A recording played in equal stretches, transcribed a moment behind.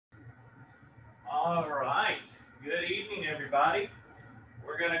All right. Good evening, everybody.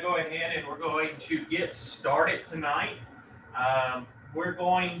 We're going to go ahead and we're going to get started tonight. Um, we're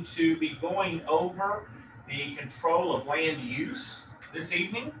going to be going over the control of land use this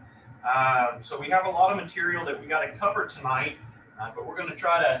evening. So we have a lot of material that we got to cover tonight, but we're going to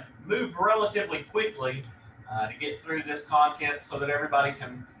try to move relatively quickly to get through this content so that everybody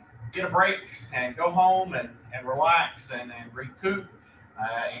can get a break and go home and relax and recoup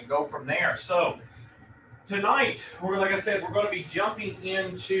and go from there. So tonight, like I said, we're going to be jumping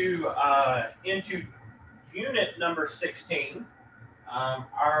into unit number 16.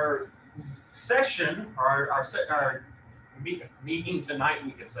 Our session, our meeting tonight,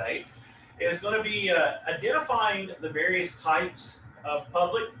 we could say, is going to be identifying the various types of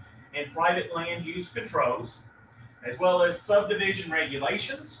public and private land use controls, as well as subdivision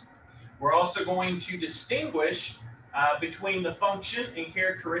regulations. We're also going to distinguish between the function and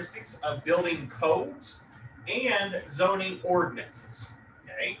characteristics of building codes and zoning ordinances.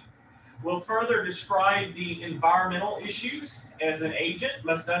 Okay. We'll further describe the environmental issues as an agent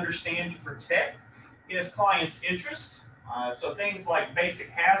must understand to protect his client's interests. So things like basic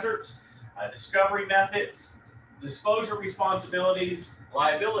hazards, discovery methods, disclosure responsibilities,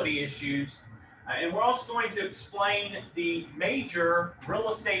 liability issues, and we're also going to explain the major real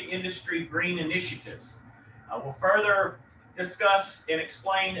estate industry green initiatives. We'll further discuss and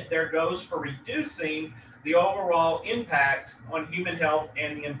explain their goals for reducing the overall impact on human health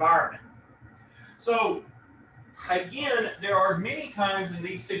and the environment. So again, there are many times in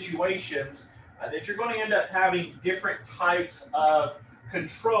these situations that you're going to end up having different types of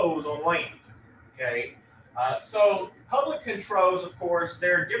controls on land. Okay, so public controls, of course,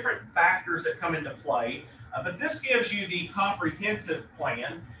 there are different factors that come into play, but this gives you the comprehensive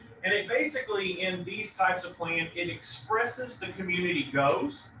plan. And it basically, in these types of plan, it expresses the community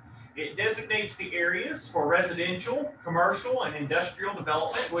goals. It designates the areas for residential, commercial, and industrial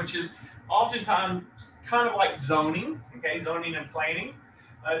development, which is oftentimes kind of like zoning, okay, zoning and planning.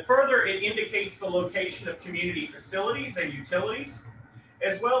 Further, it indicates the location of community facilities and utilities,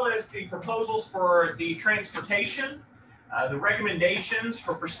 as well as the proposals for the transportation, the recommendations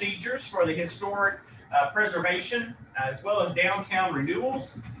for procedures for the historic preservation, as well as downtown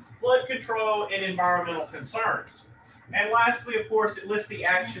renewals, flood control, and environmental concerns. And lastly, of course, it lists the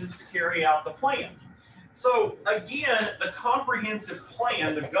actions to carry out the plan. So again, the comprehensive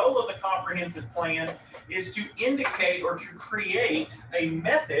plan, the goal of the comprehensive plan is to indicate or to create a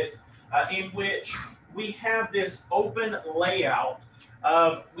method in which we have this open layout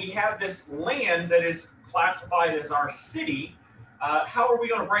of, we have this land that is classified as our city. How are we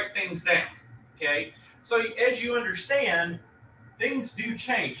going to break things down? Okay, so as you understand, things do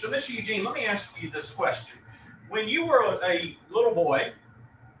change. So Mr. Eugene, let me ask you this question. When you were a little boy,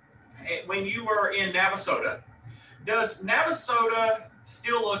 when you were in Navasota, does Navasota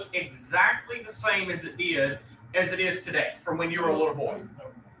still look exactly the same as it did as it is today from when you were a little boy?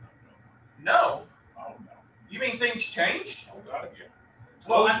 No. Oh, no. You mean things changed? Oh, God, yeah.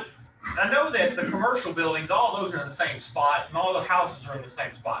 Well, I know that the commercial buildings, all those are in the same spot, and all the houses are in the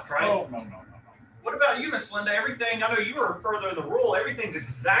same spot, right? Oh, no. What about you, Miss Linda? Everything, I know you were further in the rural, everything's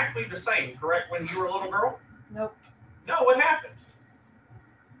exactly the same, correct, when you were a little girl? Nope. No, what happened?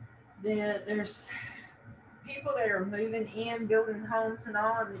 There's people that are moving in, building homes and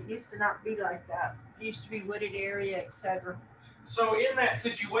all, and it used to not be like that. It used to be wooded area, etc. So in that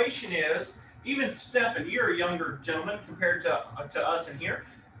situation is, even Stephen, you're a younger gentleman compared to us in here.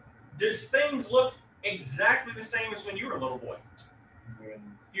 Does things look exactly the same as when you were a little boy?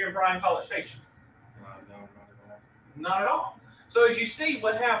 Here in Bryan College Station? No, not at all. Not at all. So as you see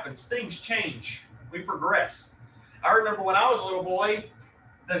what happens, things change. We progress. I remember when I was a little boy,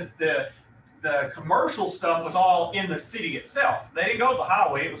 the commercial stuff was all in the city itself. They didn't go to the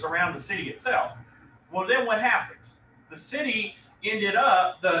highway, it was around the city itself. Well, then what happened? The city ended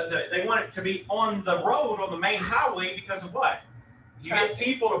up, they want it to be on the road, on the main highway, because of what? You get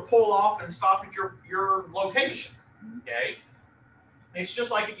people to pull off and stop at your location, okay? It's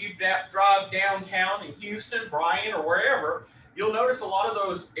just like if you drive downtown in Houston, Bryan, or wherever, you'll notice a lot of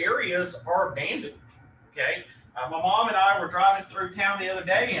those areas are abandoned, okay? My mom and I were driving through town the other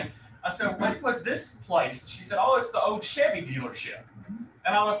day, and I said, what was this place? She said, oh, it's the old Chevy dealership.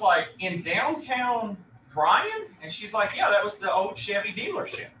 And I was like, in downtown Bryan? And she's like, yeah, that was the old Chevy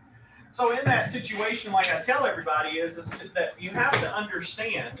dealership. So in that situation, like I tell everybody, is that you have to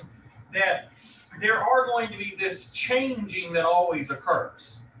understand that there are going to be this changing that always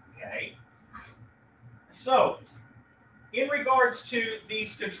occurs, okay? So in regards to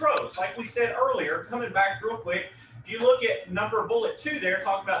these controls, like we said earlier, coming back real quick, If you look at bullet 2 there,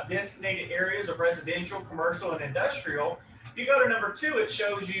 talking about designated areas of residential, commercial, and industrial. If you go to number 2, it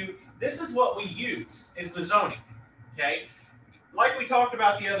shows you this is what we use is the zoning. Okay, like we talked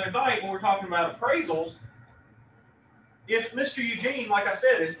about the other night when we were talking about appraisals. If Mr. Eugene, like I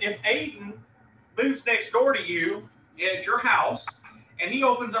said, is if Aiden moves next door to you at your house and he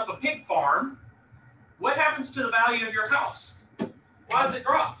opens up a pig farm, what happens to the value of your house? Why does it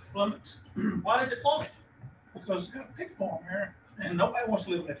drop? Plummets, Why does it plummet? because it's got a pig farm here, and nobody wants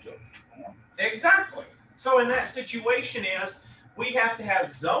to live next to a pig farm. Exactly. So in that situation is we have to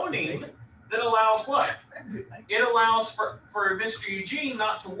have zoning that allows what? It allows for Mr. Eugene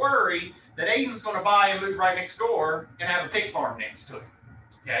not to worry that Aiden's going to buy and move right next door and have a pig farm next to it.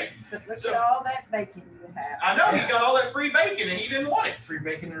 Okay? But look So- at all that bacon you have. I know Yeah. he got all that free bacon and he didn't want it. Free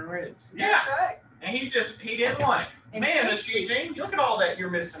bacon and ribs. Yeah. That's right. And he didn't want it. And Man, pig Mr. feet. Eugene, look at all that you're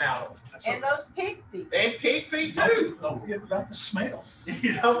missing out on. And those pig feet. And pig feet too. Don't forget about the smell.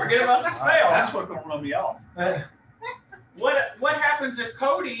 You don't forget about the smell. That's what's gonna run me off. What happens if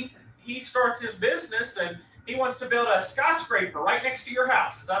Cody, he starts his business and he wants to build a skyscraper right next to your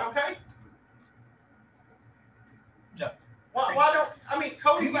house? Is that okay? No. Why don't, I mean,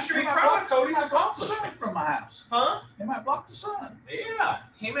 Cody, we should be proud of Cody's block the sun accomplishments. from my house. Huh? It might block the sun. Yeah,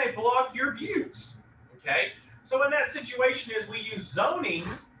 he may block your views. Okay? So in that situation is we use zoning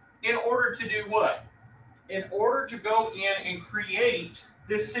in order to do what? In order to go in and create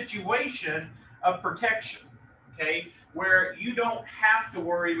this situation of protection. Okay? Where you don't have to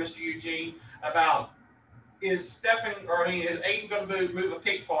worry, Mr. Eugene, about is Aiden going to move a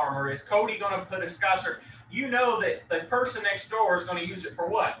pig farm, or is Cody going to put a skyscraper? You know that the person next door is going to use it for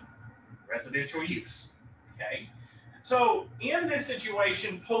what? Residential use. Okay? So in this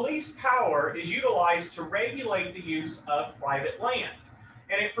situation, police power is utilized to regulate the use of private land.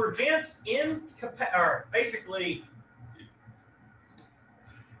 And it prevents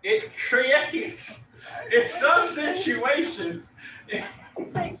it creates, in some situations,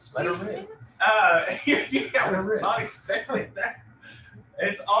 Say, Let her excuse me. rip. yeah, I was not expecting that.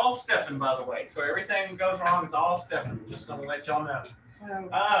 It's all Stefan, by the way. So everything goes wrong, it's all Stefan. Just gonna let y'all know.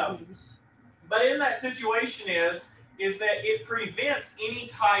 Oh, Um, But in that situation is that it prevents any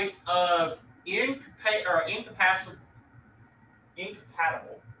type of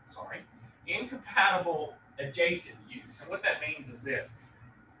incompatible adjacent use. And what that means is this.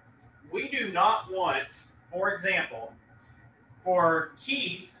 We do not want, for example, for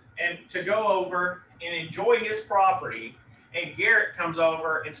Keith to go over and enjoy his property and Garrett comes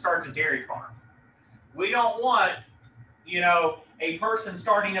over and starts a dairy farm. We don't want, a person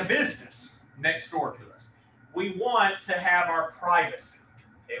starting a business next door to us. We want to have our privacy.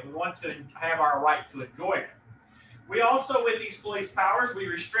 Okay? We want to have our right to enjoy it. We also, with these police powers, we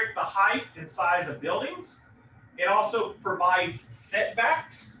restrict the height and size of buildings. It also provides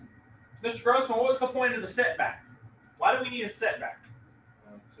setbacks. Mr. Grossman, what was the point of the setback? Why do we need a setback?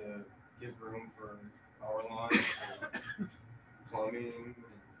 To give room for power lines, and plumbing,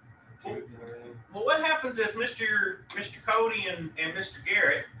 and everything. Well, what happens if Mr. Cody and Mr.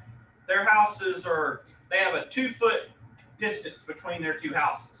 Garrett, their houses they have a 2-foot distance between their two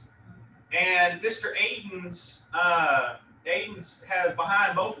houses. And Mr. Aiden's has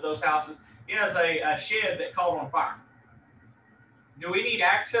behind both of those houses, he has a shed that caught on fire. Do we need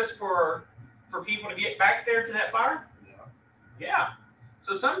access for people to get back there to that fire? Yeah. Yeah.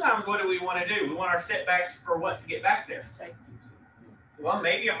 So sometimes what do we want to do? We want our setbacks for what to get back there? safety. Well,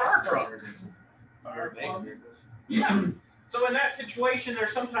 maybe a fire truck. Or, Yeah. So in that situation,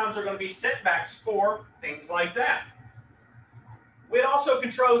 sometimes there are going to be setbacks for things like that. It also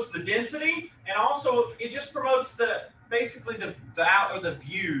controls the density, and also it just promotes basically the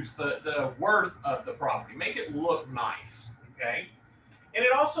views, the worth of the property, make it look nice. Okay. And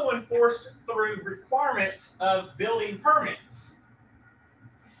it also enforced through requirements of building permits.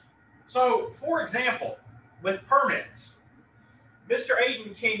 So, for example, with permits, Mr.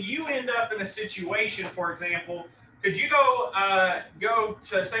 Aiden, can you end up in a situation, for example, could you go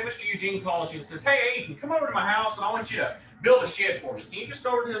to, say Mr. Eugene calls you and says, hey, Aiden, come over to my house and I want you to build a shed for me. Can you just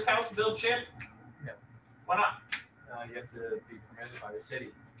go over to his house and build a shed? No. Why not? You have to be permitted by the city.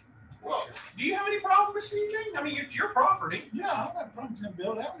 Well, do you have any problem, Mr. Eugene? I mean, it's your property. yeah, I don't have problems in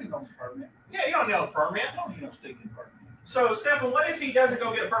building. I don't need no permit. Yeah, you don't need a permit. I don't need no stinking permit. So, Stephen, what if he doesn't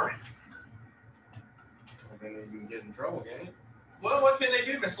go get a permit? Well, then you can get in trouble, can't you? Well, what can they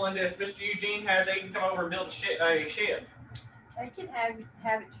do, Miss Linda, if Mr. Eugene has Aiden come over and build a shed? They can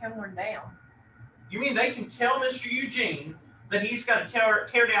have it torn down. You mean they can tell Mr. Eugene that he's got to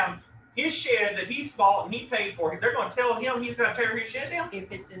tear down his shed that he's bought and he paid for? They're going to tell him he's got to tear his shed down?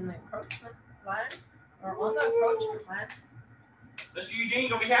 If it's in the encroachment line, Or on the approach plan. Mr. Eugene, you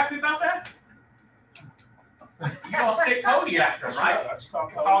gonna be happy about that? You gonna stick Cody after, him, right?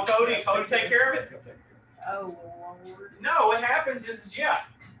 Call Cody, Cody take care of it? Oh, Lord. No, what happens is, yeah,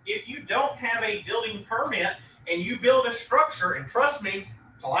 if you don't have a building permit and you build a structure, and trust me,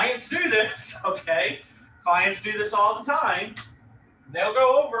 clients do this, okay? Clients do this all the time. They'll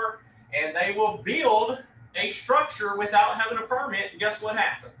go over and they will build a structure without having a permit, and guess what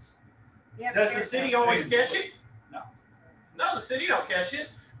happens? Yeah, Does the city always catch it? No. No, the city don't catch it.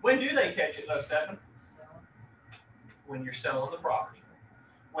 When do they catch it though, Stephen? When you're selling the property.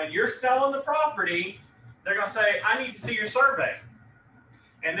 When you're selling the property, they're gonna say, I need to see your survey.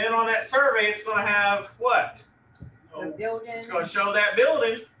 And then on that survey, it's gonna have what? The building. It's gonna show that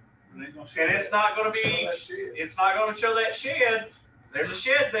building, And and it's not gonna be, it's not gonna show that shed. There's a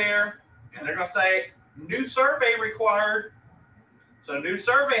shed there, and they're gonna say, new survey required. So new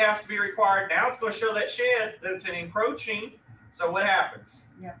survey has to be required. Now it's gonna show that shed that's an encroaching. So what happens?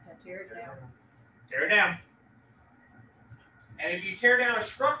 You have to tear it down. Tear it down. And if you tear down a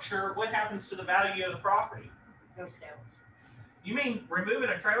structure, what happens to the value of the property? Goes down. You mean removing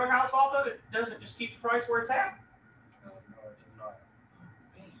a trailer house off of it doesn't just keep the price where it's at? No, it does not.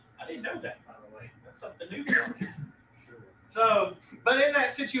 I didn't know that, by the way. That's something new for me. Sure. So, but in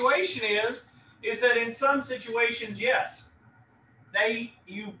that situation is that in some situations, yes, if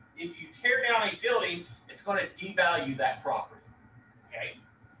you tear down a building, it's going to devalue that property. Okay.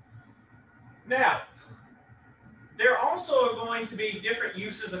 Now, there also are going to be different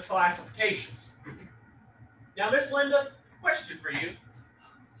uses of classifications. Now, Miss Linda, question for you.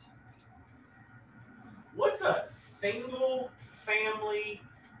 What's a single family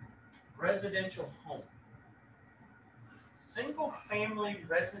residential home? Single family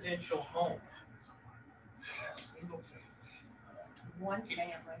residential home. Single family. One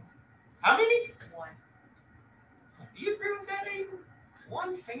family. How many? One. Do you agree with that, Aiden?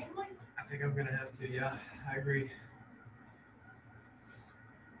 One family? I think I'm gonna have to, yeah, I agree.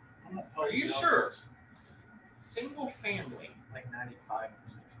 Are you sure? Single family. Like 95%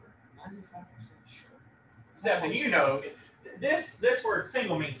 sure. 95% sure. Stephen, you know, this word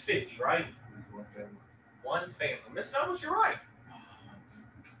single means 50, right? One family. One family. Miss Nobles, you're right.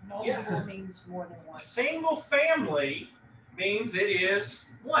 Multiple means more than one. Single family means it is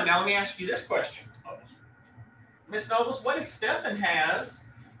one. Now let me ask you this question. Miss Nobles, what if Stephen has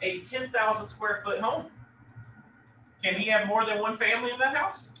a 10,000 square foot home? Can he have more than one family in that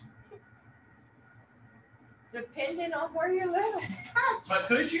house? Depending on where you're living. But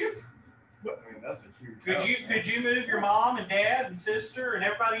could you? I mean, that's a huge house. Could you move your mom and dad and sister and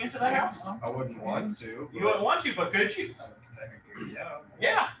everybody into the house? I wouldn't want to. You wouldn't want to, but could you? Technically, yeah.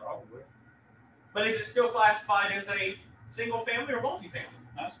 Yeah. Probably. But is it still classified as a single family or multifamily?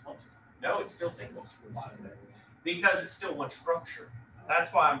 That's what's. No, it's still single. Because it's still one structure.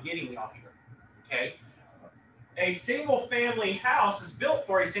 That's why I'm getting y'all here. Okay? A single family house is built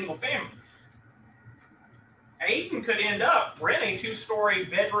for a single family. Aiden could end up renting a 2-story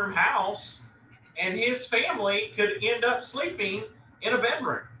bedroom house, and his family could end up sleeping in a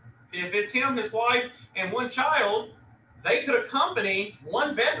bedroom. If it's him, his wife, and one child, they could accompany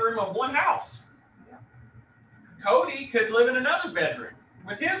one bedroom of one house. Cody could live in another bedroom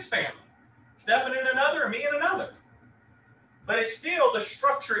with his family. Stephen in another, and me in another. But it's still, the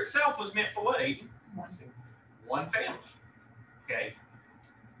structure itself was meant for what, Aiden? One family. Okay.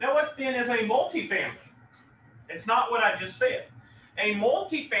 Now what then is a multifamily? It's not what I just said. A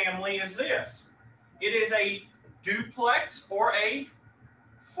multifamily is this. It is a duplex or a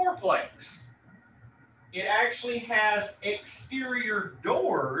fourplex. It actually has exterior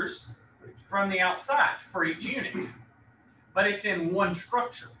doors from the outside for each unit, but it's in one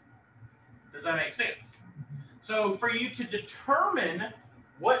structure. Does that make sense? So for you to determine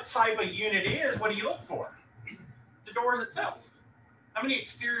what type of unit is, what do you look for? The doors itself. How many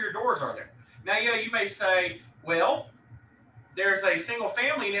exterior doors are there? Now, yeah, you may say, well, there's a single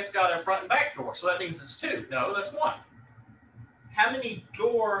family and it's got a front and back door, so that means it's 2. No, that's 1. How many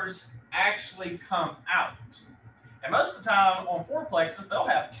doors actually come out? And most of the time on fourplexes, they'll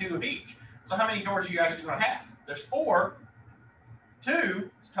have 2 of each. So how many doors are you actually going to have? There's 4. 2,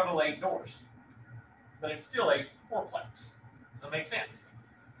 it's total 8 doors. But it's still a fourplex. Does that make sense?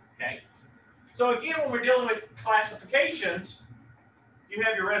 Okay. So again, when we're dealing with classifications, you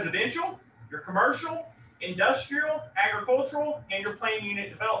have your residential, your commercial, industrial, agricultural, and your planned unit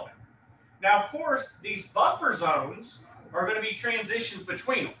development. Now, of course, these buffer zones are going to be transitions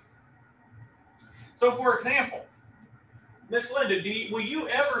between them. So, for example, Miss Linda, will you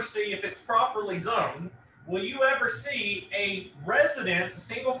ever see, if it's properly zoned, will you ever see a residence, a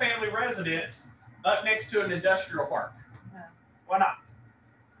single-family residence, up next to an industrial park? No. Why not?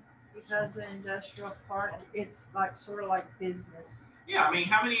 Because the industrial park, it's like, sort of like business. Yeah, I mean,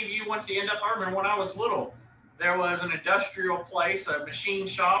 how many of you went to end up? I remember when I was little, there was an industrial place, a machine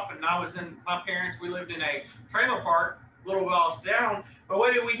shop, and I was in my parents. We lived in a trailer park, little miles down. But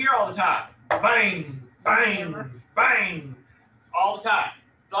what did we hear all the time? Bang, bang, bang, all the time.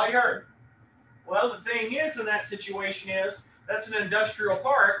 That's all you heard. Well, the thing is, in that situation is that's an industrial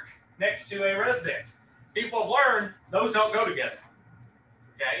park next to a residence. People have learned those don't go together.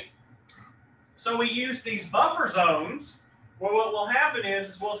 Okay, so we use these buffer zones. Well, what will happen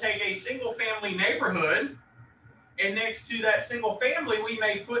is we'll take a single family neighborhood, and next to that single family, we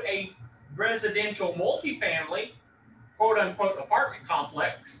may put a residential multifamily, quote unquote, apartment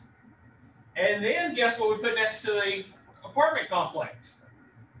complex. And then guess what we put next to the apartment complex?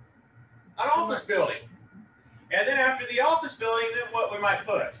 An office building. And then after the office building, then what we might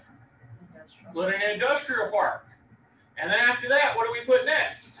put? Industrial. Put an industrial park. And then after that, what do we put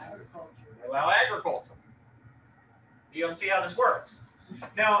next? Agriculture. Well, agricultural. You'll see how this works.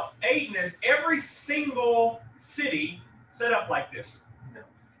 Now, Ayton, is every single city set up like this?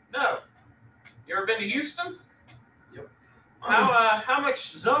 No. You ever been to Houston? Yep. How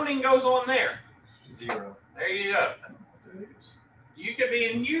much zoning goes on there? 0. There you go. I don't know what that is. You could be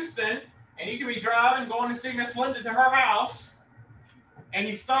in Houston and you could be driving, going to see Miss Linda to her house, and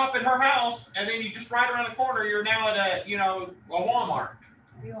you stop at her house, and then you just right around the corner, you're now at a Walmart.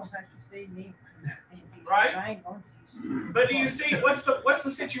 You don't have to see me. Right? I ain't going to Houston. But do you see what's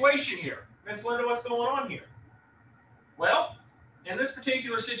the situation here? Miss Linda, what's going on here? Well, in this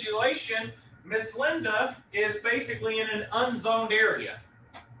particular situation, Miss Linda is basically in an unzoned area.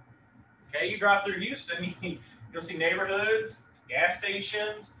 Okay, you drive through Houston, you'll see neighborhoods, gas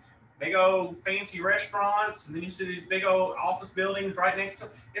stations, big old fancy restaurants, and then you see these big old office buildings right next to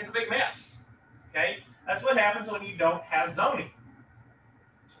it. It's a big mess. Okay, that's what happens when you don't have zoning.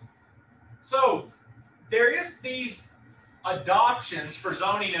 So there is these adoptions for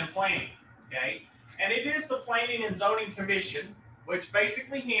zoning and planning. Okay, and it is the Planning and Zoning Commission which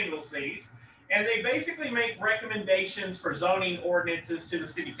basically handles these, and they basically make recommendations for zoning ordinances to the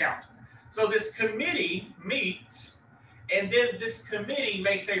city council. So this committee meets, and then this committee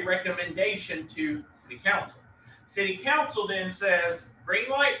makes a recommendation to city council. City council then says green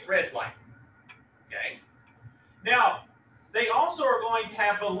light, red light. Okay. Now, they also are going to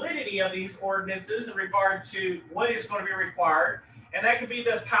have validity of these ordinances in regard to what is going to be required, and that could be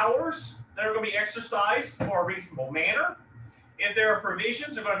the powers that are going to be exercised for a reasonable manner. If there are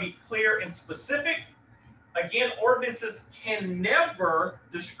provisions, they're going to be clear and specific. Again, ordinances can never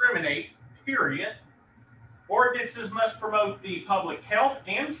discriminate, period. Ordinances must promote the public health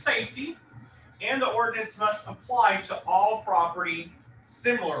and safety, and the ordinance must apply to all property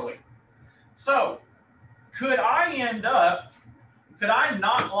similarly. So, could I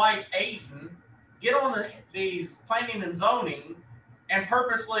not like Ayton, get on these planning and zoning and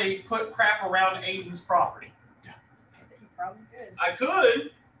purposely put crap around Ayton's property? You probably could. I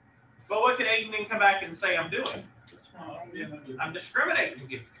could, but what could Ayton then come back and say I'm doing? Yeah, no, dude. I'm discriminating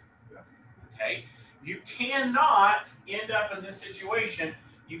against you. Okay? You cannot end up in this situation.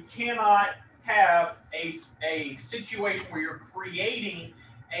 You cannot have a situation where you're creating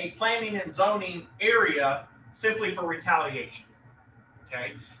a planning and zoning area simply for retaliation.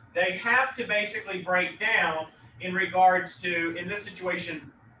 Okay? They have to basically break down in regards to, in this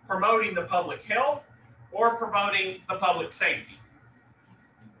situation, promoting the public health or promoting the public safety.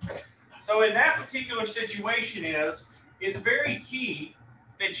 So in that particular situation it's very key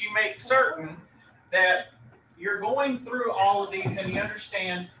that you make certain that you're going through all of these and you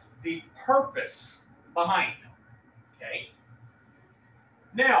understand the purpose behind them. Okay?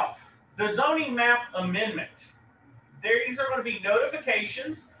 Now, the zoning map amendment. These are going to be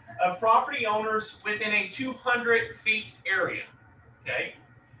notifications of property owners within a 200 feet area. Okay?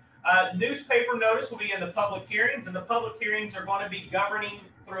 Newspaper notice will be in the public hearings, and the public hearings are going to be governing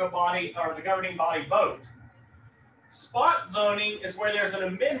through a body, or the governing body vote. Spot zoning is where there's an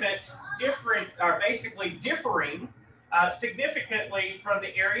amendment basically differing significantly from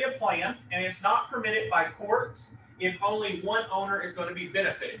the area plan, and it's not permitted by courts if only one owner is going to be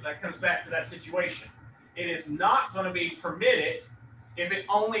benefited. That comes back to that situation. It is not going to be permitted if it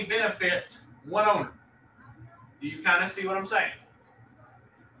only benefits one owner. Do you kind of see what I'm saying?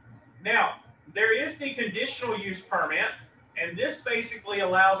 Now, there is the conditional use permit, and this basically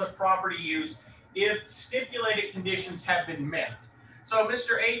allows a property use if stipulated conditions have been met. So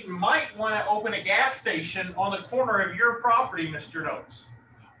Mr. Ayton might want to open a gas station on the corner of your property, Mr. Noakes.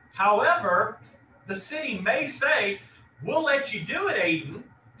 However, the city may say, we'll let you do it, Ayton.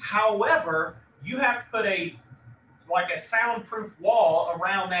 However, you have to put like a soundproof wall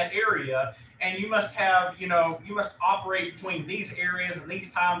around that area, and you must have, you must operate between these areas and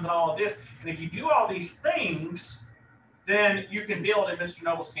these times and all of this. And if you do all these things, then you can build, and Mr.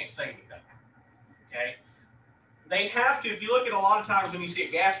 Nobles can't say anything. Okay? They have to, if you look at a lot of times when you see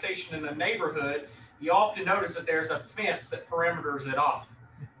a gas station in a neighborhood, you often notice that there's a fence that perimeters it off.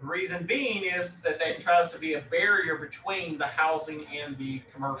 The reason being is that that tries to be a barrier between the housing and the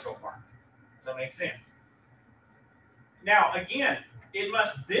commercial part. Does that make sense? Now, again, it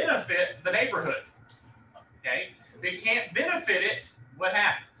must benefit the neighborhood. Okay? If it can't benefit it, what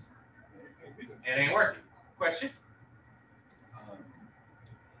happens? It ain't working. Question?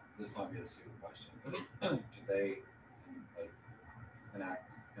 This might be a stupid question. Do they like enact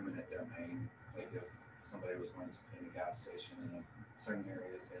eminent domain? Like if somebody was going to put in a gas station in a certain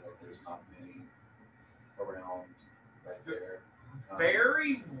area, say like there's not many around right there.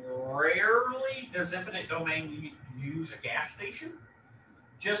 Very rarely does eminent domain use a gas station,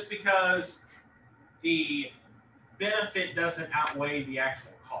 just because the benefit doesn't outweigh the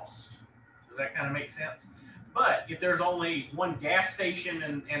actual cost. Does that kind of make sense? But if there's only one gas station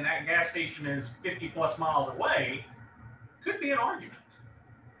and that gas station is 50 plus miles away, could be an argument.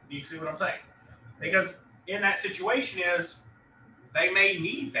 Do you see what I'm saying? Because in that situation is they may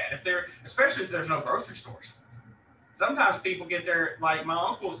need that if they're, especially if there's no grocery stores. Sometimes people get their, like my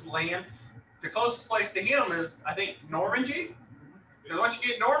uncle's land, the closest place to him is, I think, Normandy. Because once you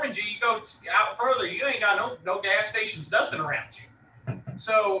get Normandy, you go out further, you ain't got no gas stations, nothing around you.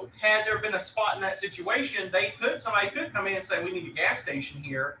 So had there been a spot in that situation, somebody could come in and say, we need a gas station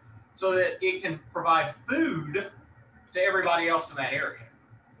here so that it can provide food to everybody else in that area.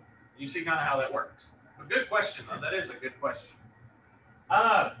 You see kind of how that works. A good question, though. That is a good question.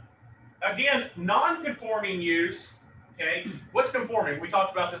 Again, non-conforming use. Okay, what's conforming? We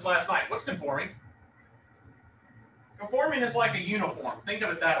talked about this last night. What's conforming? Conforming is like a uniform. Think of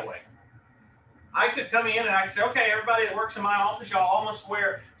it that way. I could come in and I could say, okay, everybody that works in my office, y'all all must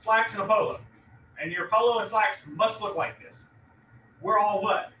wear slacks and a polo. And your polo and slacks must look like this. We're all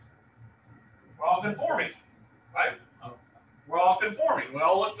what? We're all conforming, right? We're all conforming. We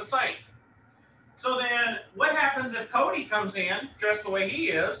all look the same. So then what happens if Cody comes in dressed the way he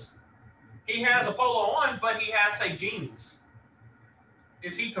is? He has a polo on, but he has, say, jeans.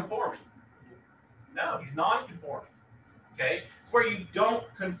 Is he conforming? No, he's non-conforming. Okay? It's where you don't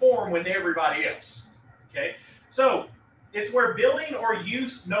conform with everybody else. Okay? So it's where building or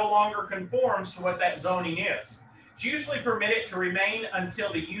use no longer conforms to what that zoning is. It's usually permitted to remain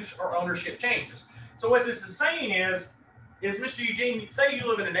until the use or ownership changes. So what this is saying is Mr. Eugene, say you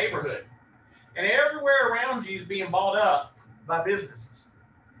live in a neighborhood, and everywhere around you is being bought up by businesses.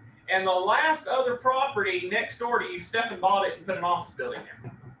 And the last other property next door to you, Stephen bought it and put an office building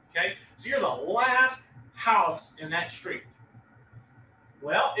there. Okay? So you're the last house in that street.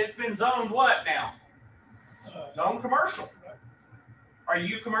 Well, it's been zoned what now? Zoned commercial. Are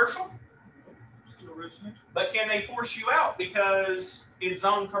you commercial? Still residential. But can they force you out because it's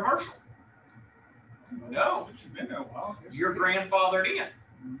zoned commercial? No. But you've been there a while. You're grandfathered in.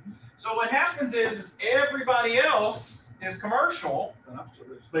 Mhm. So what happens is everybody else is commercial, But I'm still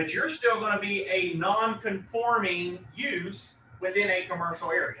residential. but you're still going to be a non-conforming use within a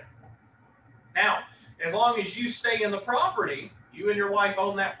commercial area. Now, as long as you stay in the property, you and your wife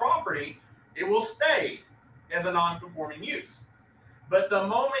own that property, it will stay as a non-conforming use. But the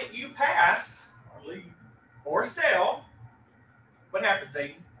moment you pass Or leave. or sell, what happens,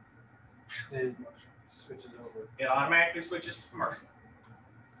 Aiden? It switches over. It automatically switches to commercial.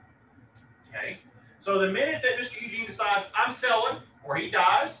 Okay? So the minute that Mr. Eugene decides I'm selling, or he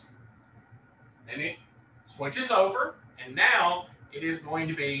dies, then it switches over, and now it is going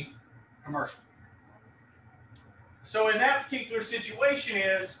to be commercial. So in that particular situation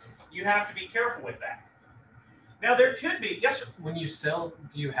is you have to be careful with that. Now there could be, yes, sir. When you sell,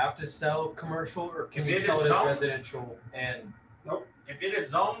 do you have to sell commercial, or can If you it sell is it as zoned. residential? And If it is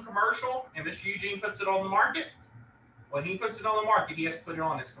zone commercial and Mr. Eugene puts it on the market, when he puts it on the market, he has to put it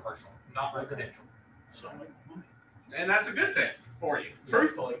on as commercial, not residential. So I make money. And that's a good thing for you,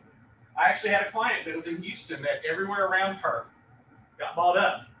 truthfully. I actually had a client that was in Houston that everywhere around her got bought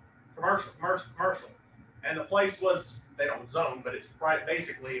up. Commercial, commercial, commercial. And the place was, they don't zone, but it's right,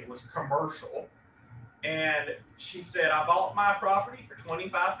 basically it was commercial. And she said, I bought my property for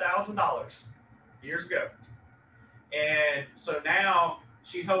 $25,000 years ago. And so now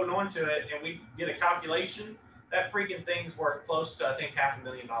she's holding on to it, and we get a calculation. That freaking thing's worth close to, I think,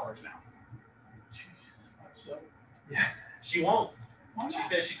 $500,000 now. Jesus, that's yeah, She won't. She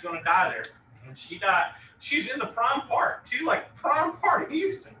says she's going to die there. And she died. She's in the prime part. She's like prime part of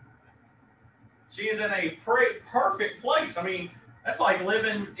Houston. She is in a perfect place. I mean, that's like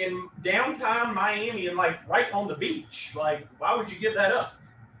living in downtown Miami and like right on the beach. Like, why would you give that up?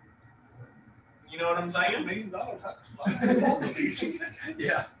 You know what I'm saying? $1 million.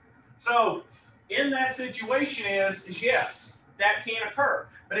 Yeah. So in that situation is yes, that can occur.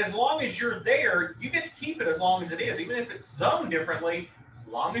 But as long as you're there, you get to keep it as long as it is. Even if it's zoned differently, as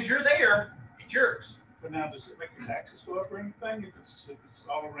long as you're there, it's yours. But now, does it make your taxes go up or anything if it's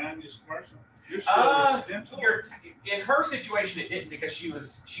all around just commercial? You're still residential. In her situation, it didn't because she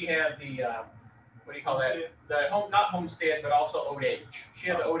had the what do you call that? The not homestead, but also old age. She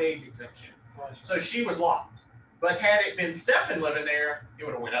had the old age exemption, so she was locked. But had it been Stephen living there, it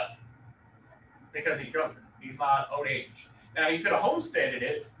would have went up because he's younger. He's not old age. Now he could have homesteaded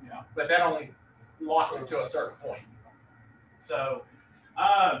it, Yeah. but that only locks it to a certain point. So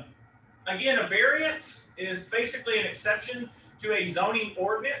again, a variance is basically an exception to a zoning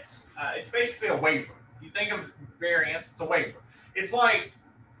ordinance. It's basically a waiver. You think of variance, it's a waiver. It's like,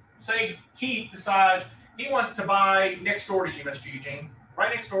 say Keith decides he wants to buy next door to you, Mr. Eugene.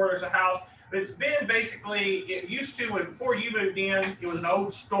 Right next door, there's a house. But it's been basically, it used to, before you moved in, it was an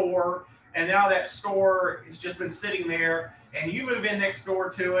old store. And now that store has just been sitting there. And you move in next door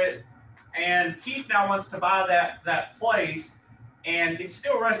to it. And Keith now wants to buy that place. And it's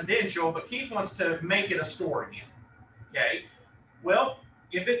still residential, but Keith wants to make it a store again. Okay? Well,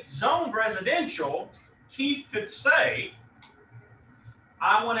 if it's zoned residential, Keith could say,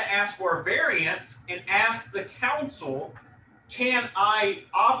 I want to ask for a variance and ask the council, can I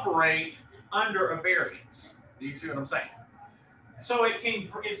operate under a variance? Do you see what I'm saying? So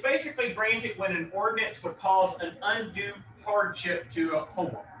it's basically granted when an ordinance would cause an undue hardship to a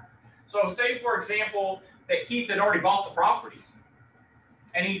homeowner. So say, for example, that Keith had already bought the property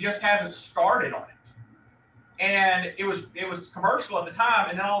and he just hasn't started on it. And it was commercial at the time,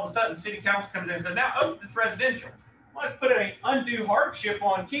 and then all of a sudden city council comes in and says, now, oh, it's residential. Well, let's put an undue hardship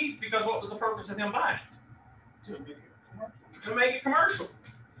on Keith because what was the purpose of him buying it? To make it commercial.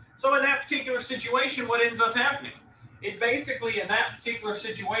 So in that particular situation, what ends up happening? It basically, in that particular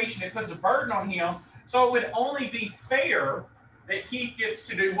situation, it puts a burden on him. So it would only be fair that Keith gets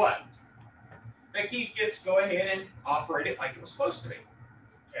to do what? That Keith gets to go ahead and operate it like it was supposed to be.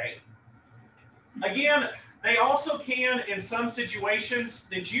 Okay. Again, they also can, in some situations,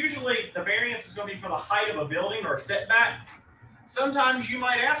 that usually the variance is going to be for the height of a building or a setback. Sometimes you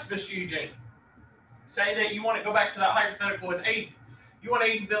might ask Mr. Eugene, say that you want to go back to that hypothetical with Aiden. You want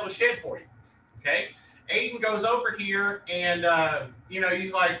Aiden to build a shed for you. Okay. Aiden goes over here and,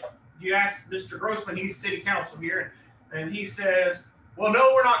 you ask Mr. Grossman, he's city council here, and he says, well,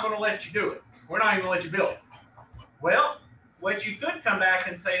 no, we're not going to let you do it. We're not even going to let you build it. Well, what you could come back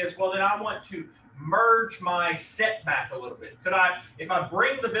and say is, well, then I want to merge my setback a little bit. Could I, if I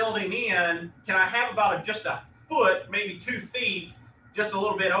bring the building in, can I have about just a foot, maybe 2 feet, just a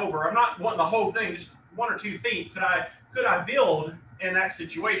little bit over? I'm not wanting the whole thing, just 1 or 2 feet. Could I build in that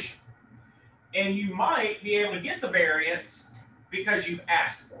situation? And you might be able to get the variance because you've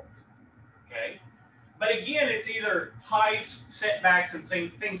asked for it. Okay. But again, it's either heights, setbacks, and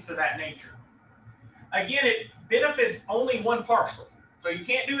things to that nature. Again, it benefits only one parcel. So you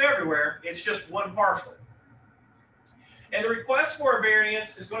can't do everywhere, it's just one parcel. And the request for a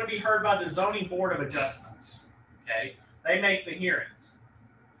variance is going to be heard by the Zoning Board of Adjustments. Okay, they make the hearings.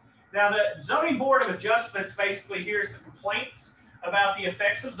 Now the Zoning Board of Adjustments basically hears the complaints about the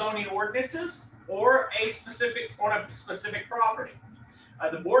effects of zoning ordinances or on a specific property.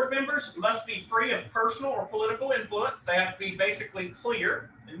 The board members must be free of personal or political influence. They have to be basically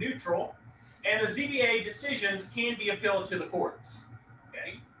clear and neutral. And the ZBA decisions can be appealed to the courts.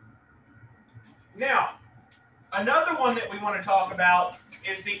 Okay. Now, another one that we want to talk about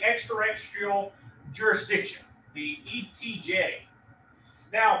is the extraterrestrial jurisdiction, the ETJ.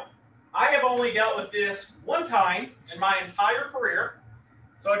 Now, I have only dealt with this one time in my entire career,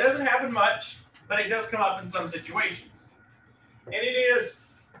 so it doesn't happen much, but it does come up in some situations. And it is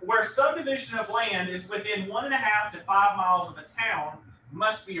where subdivision of land is within 1.5 to 5 miles of a town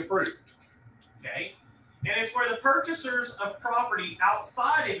must be approved. Okay, and it's where the purchasers of property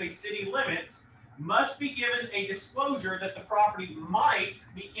outside of a city limits must be given a disclosure that the property might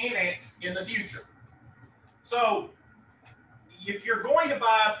be annexed in the future. So if you're going to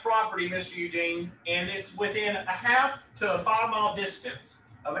buy a property, Mr. Eugene, and it's within 1/2 to a 5 mile distance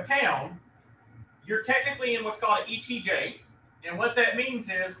of a town, you're technically in what's called an ETJ. And what that means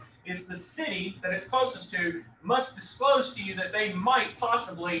is the city that it's closest to must disclose to you that they might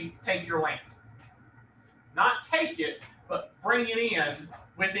possibly take your land. Not take it, but bring it in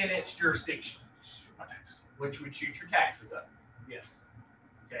within its jurisdiction, which would shoot your taxes up. Yes.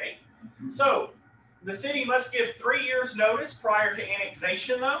 Okay. So The city must give 3 years notice prior to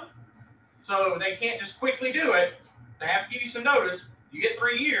annexation though. So they can't just quickly do it. They have to give you some notice. You get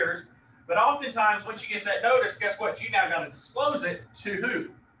 3 years, but oftentimes once you get that notice, guess what? You now got to disclose it to who?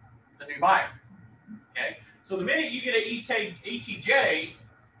 The new buyer. Okay. So the minute you get an ETJ,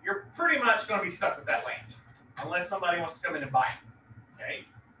 you're pretty much going to be stuck with that land, unless somebody wants to come in and buy it. Okay.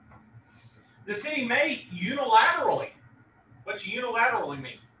 The city may unilaterally. What you unilaterally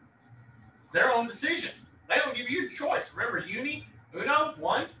mean? Their own decision. They don't give you the choice. Remember, uno,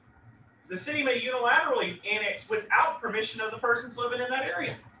 one. The city may unilaterally annex without permission of the persons living in that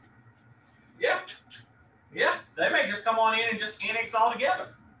area. Yeah. Yeah. They may just come on in and just annex all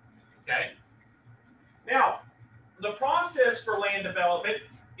together. Okay. Now, the process for land development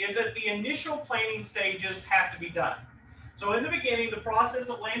is that the initial planning stages have to be done. So in the beginning, the process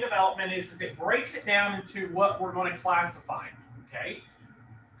of land development is it breaks it down into what we're going to classify. Okay.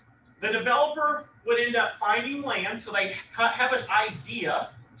 The developer would end up finding land, so they have an idea.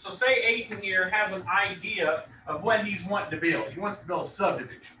 So say Aiden here has an idea of what he's wanting to build. He wants to build a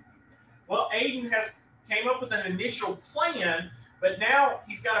subdivision. Well, Aiden has came up with an initial plan, but now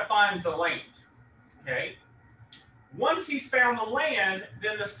he's got to find the land. Okay. Once he's found the land,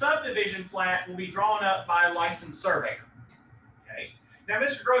 then the subdivision plat will be drawn up by a licensed surveyor. Okay. Now,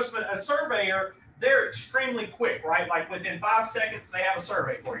 Mr. Grossman, a surveyor, they're extremely quick, right? Like within 5 seconds, they have a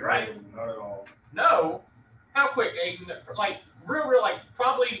survey for you, right? Not at all. No. How quick, Aiden? Like real, like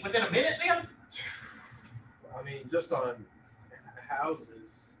probably within a minute then? I mean, just on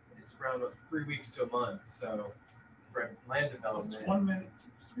houses, it's around 3 weeks to a month. So for land So development, it's 1 minute,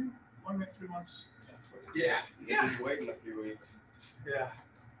 1 minute, 3 months. yeah, Yeah. He's waiting a few weeks. yeah.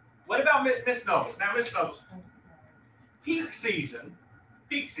 What about Miss Nobles? Now, Miss Nobles, peak season,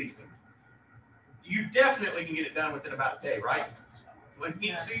 you definitely can get it done within about a day, right? When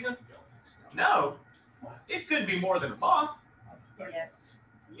peak Yeah. season? No. It could be more than a month. Yes.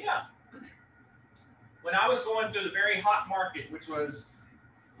 Yeah. When I was going through the very hot market, which was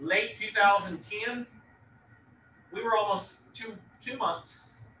late 2010, we were almost two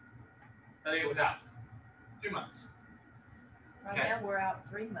months that it was out. 2 months. Right Okay. now, we're out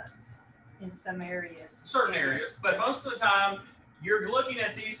 3 months in some areas. Certain areas, but most of the time, you're looking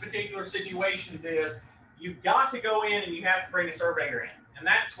at these particular situations is you've got to go in and you have to bring a surveyor in, and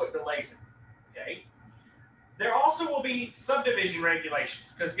that's what delays it. Okay. There also will be subdivision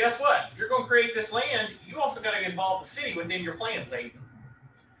regulations, because guess what? If you're going to create this land, you also got to involve the city within your plans, Aiden.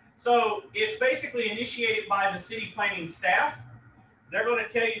 So it's basically initiated by the city planning staff. They're going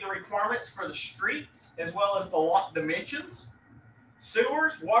to tell you the requirements for the streets as well as the lot dimensions,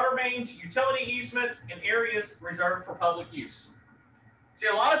 sewers, water mains, utility easements, and areas reserved for public use. See,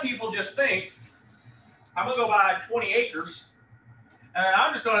 a lot of people just think, I'm going to go buy 20 acres and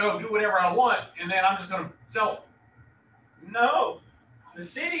I'm just going to go do whatever I want and then I'm just going to sell it. No, the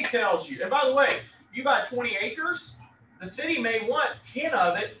city tells you. And by the way, if you buy 20 acres, the city may want 10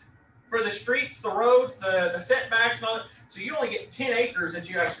 of it for the streets, the roads, the setbacks, and all that. So you only get 10 acres that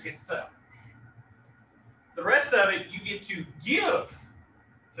you actually get to sell. The rest of it you get to give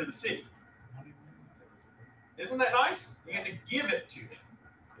to the city. Isn't that nice? You get to give it to them.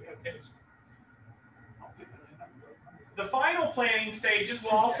 Okay. The final planning stages will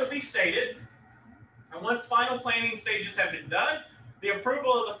also be stated. And once final planning stages have been done, the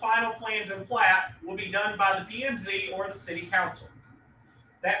approval of the final plans and plat will be done by the P&Z or the city council.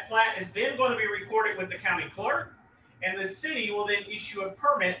 That plat is then going to be recorded with the county clerk, and the city will then issue a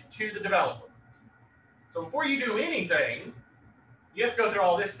permit to the developer. So before you do anything, you have to go through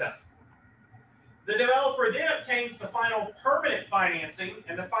all this stuff. The developer then obtains the final permanent financing,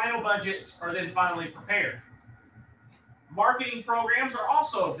 and the final budgets are then finally prepared. Marketing programs are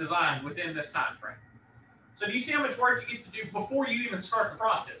also designed within this time frame. So do you see how much work you get to do before you even start the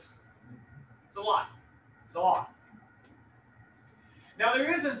process? It's a lot. It's a lot. Now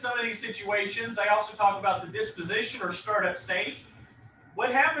there is in some of these situations, I also talk about the disposition or startup stage.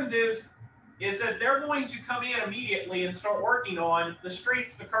 What happens is that they're going to come in immediately and start working on the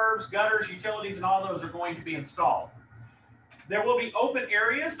streets, the curbs, gutters, utilities, and all those are going to be installed. There will be open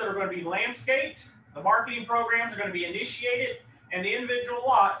areas that are going to be landscaped. The marketing programs are going to be initiated, and the individual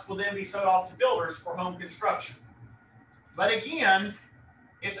lots will then be sold off to builders for home construction. But again,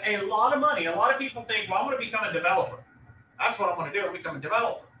 it's a lot of money. A lot of people think, well, I'm going to become a developer. That's what I'm going to do, become a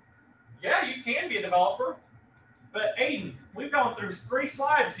developer. Yeah, you can be a developer. But Aiden, we've gone through 3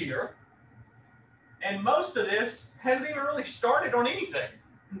 slides here, and most of this hasn't even really started on anything.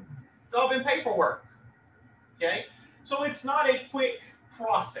 It's all been paperwork. Okay? So it's not a quick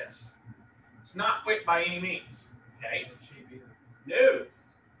process. It's not quick by any means. Okay? No.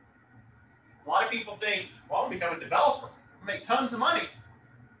 A lot of people think, well, I'm gonna become a developer, make tons of money.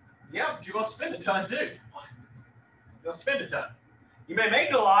 Yeah, but you're gonna spend a ton too. You're gonna spend a ton. You may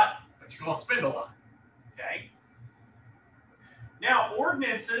make a lot, but you're gonna spend a lot. Okay. Now,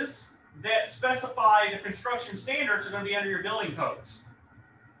 ordinances that specify the construction standards are going to be under your building codes.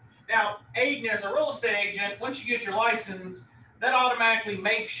 Now, Aiden, as a real estate agent, once you get your license, that automatically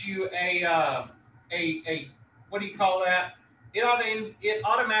makes you a what do you call that? It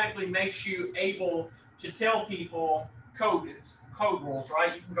automatically makes you able to tell people code rules,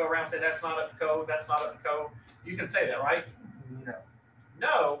 right? You can go around and say that's not up to code, that's not up to code. You can say that, right? No.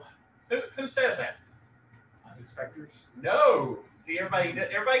 No. Who says that? Inspectors? No. See, everybody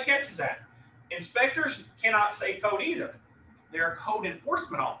catches that. Inspectors cannot say code either. They're code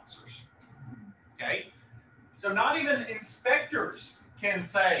enforcement officers. Okay? So not even inspectors can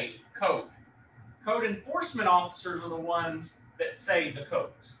say code. Code enforcement officers are the ones that say the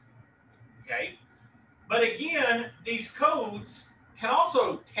codes. Okay? But again, these codes can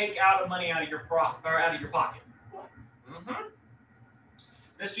also take out money out of your pocket. Mm-hmm.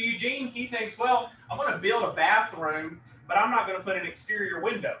 Mr. Eugene, he thinks, well, I'm going to build a bathroom, but I'm not going to put an exterior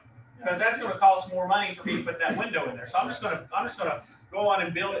window because that's going to cost more money for me to put that window in there. So I'm just going to go on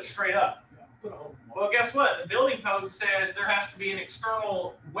and build it straight up. Well, guess what? The building code says there has to be an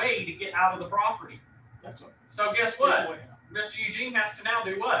external way to get out of the property. So guess what? Mr. Eugene has to now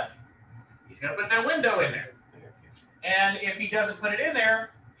do what? He's going to put that window in there. And if he doesn't put it in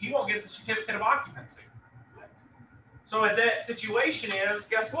there, he won't get the certificate of occupancy. So what that situation is,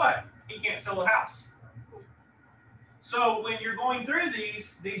 guess what? He can't sell the house. So when you're going through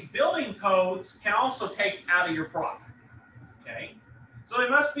these building codes can also take out of your profit. Okay? So they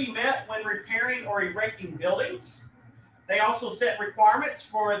must be met when repairing or erecting buildings. They also set requirements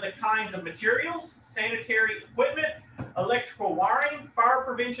for the kinds of materials, sanitary equipment, electrical wiring, fire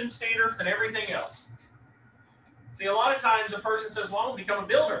prevention standards, and everything else. See, a lot of times a person says, well, I'm going to become a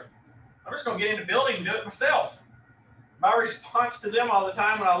builder. I'm just going to get into building and do it myself. My response to them all the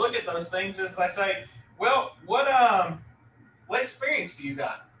time when I look at those things is I say, well, what experience do you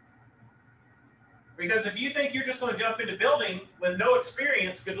got? Because if you think you're just going to jump into building with no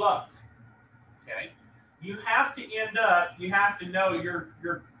experience, good luck. Okay? You have to know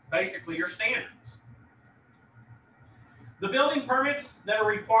your basically your standards. The building permits that are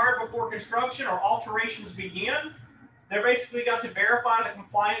required before construction or alterations begin, they're basically got to verify the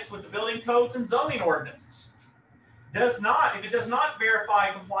compliance with the building codes and zoning ordinances. If it does not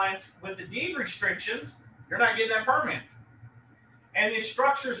verify compliance with the deed restrictions, you're not getting that permit. And the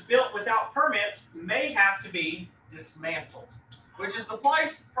structures built without permits may have to be dismantled, which is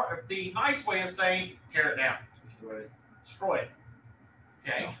the nice way of saying tear it down, destroy it.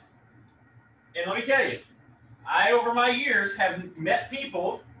 Okay. And let me tell you, I over my years have met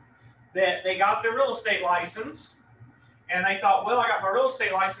people that they got their real estate license, and they thought, well, I got my real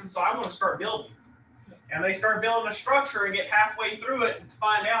estate license, so I'm going to start building. And they start building a structure and get halfway through it and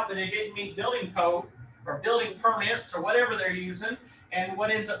find out that it didn't meet building code or building permits or whatever they're using. And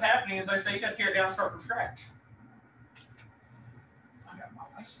what ends up happening is I say, you got to tear it down and start from scratch.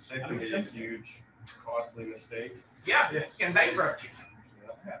 So it can be a huge, costly mistake. Yeah, it can bankrupt you.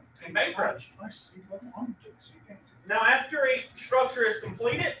 Can bankrupt you. Now, after a structure is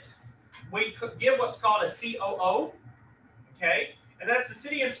completed, we give what's called a COO. Okay. And that's the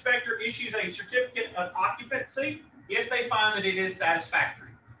city inspector issues a certificate of occupancy if they find that it is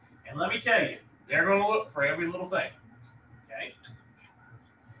satisfactory. And let me tell you, they're going to look for every little thing. Okay.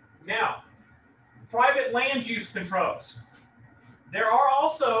 Now, private land use controls. There are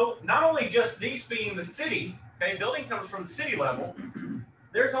also, not only just these being the city, okay, building comes from the city level.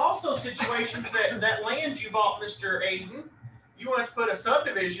 There's also situations that land you bought, Mr. Aiden, you wanted to put a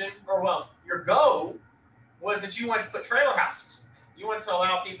subdivision, or well, your goal was that you wanted to put trailer houses. You wanted to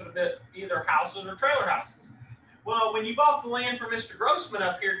allow people to build either houses or trailer houses. Well, when you bought the land from Mr. Grossman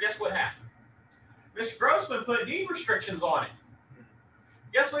up here, guess what happened? Mr. Grossman put deed restrictions on it.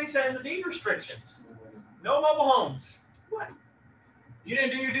 Guess what he said in the deed restrictions? No mobile homes. What? You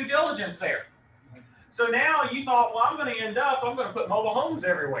didn't do your due diligence there. So now you thought, well, I'm going to put mobile homes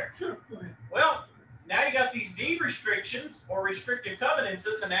everywhere. Sure. Well, now you got these deed restrictions or restrictive covenants,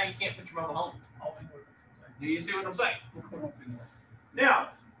 and now you can't put your mobile home. Do you see what I'm saying? Now,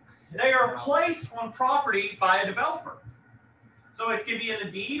 they are placed on property by a developer. So it can be in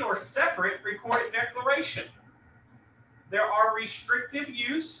the deed or separate recorded declaration. There are restrictive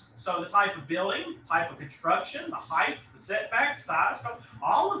use, so the type of building, type of construction, the heights, the setbacks, size,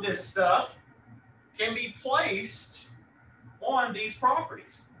 all of this stuff can be placed on these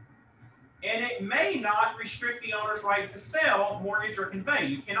properties. and it may not restrict the owner's right to sell, mortgage, or convey.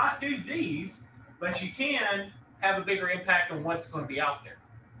 You cannot do these, but you can have a bigger impact on what's going to be out there.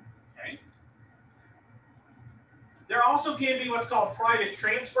 Okay. There also can be what's called private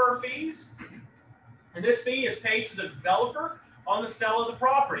transfer fees, and this fee is paid to the developer on the sale of the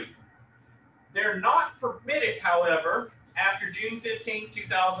property. They're not permitted, however, after June 15,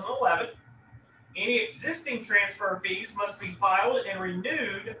 2011. Any existing transfer fees must be filed and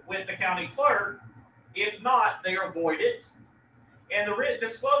renewed with the county clerk. If not, they are voided, and the written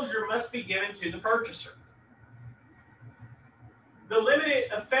disclosure must be given to the purchaser. The limited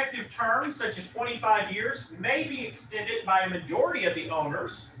effective term, such as 25 years, may be extended by a majority of the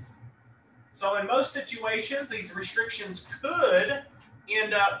owners. So in most situations, these restrictions could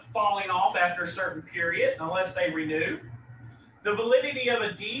end up falling off after a certain period unless they renew. The validity of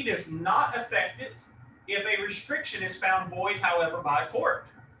a deed is not affected if a restriction is found void, however, by a court.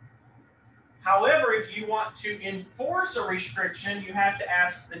 However, if you want to enforce a restriction, you have to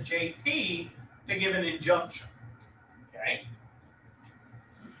ask the JP to give an injunction. Okay?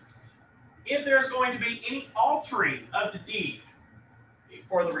 If there's going to be any altering of the deed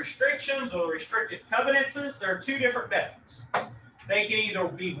for the restrictions or the restricted covenants, there are two different methods. They can either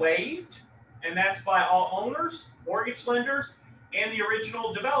be waived, and that's by all owners, mortgage lenders, and the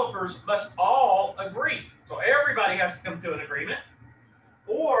original developers must all agree. So everybody has to come to an agreement,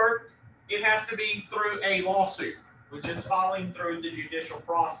 or it has to be through a lawsuit, which is following through the judicial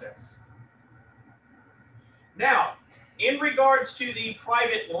process. Now, in regards to the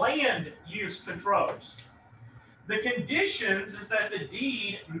private land use controls, the conditions is that the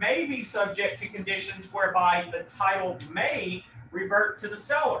deed may be subject to conditions whereby the title may revert to the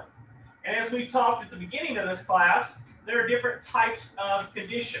seller. And as we've talked at the beginning of this class, there are different types of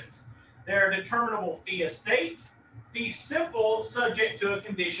conditions. There are determinable fee estate, fee simple, subject to a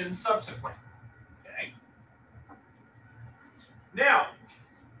condition subsequent. Okay. Now,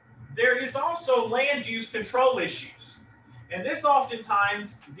 there is also land use control issues. And this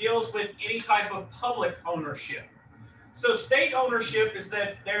oftentimes deals with any type of public ownership. So state ownership is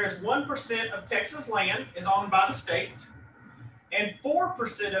that there is 1% of Texas land is owned by the state, and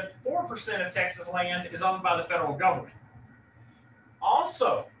 4% of Texas land is owned by the federal government.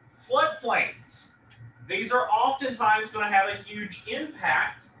 Also, floodplains. These are oftentimes going to have a huge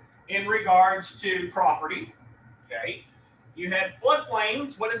impact in regards to property. Okay, you had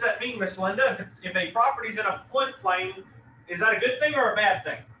floodplains. What does that mean, Miss Linda? If a property is in a floodplain, is that a good thing or a bad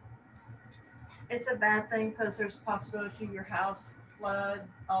thing? It's a bad thing because there's a possibility your house flood.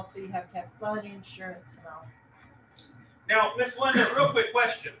 Also, you have to have flood insurance and all. Now, Miss Linda, real quick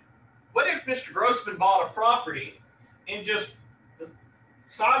question. What if Mr. Grossman bought a property and just the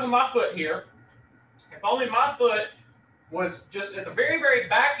size of my foot here, if only my foot was just at the very, very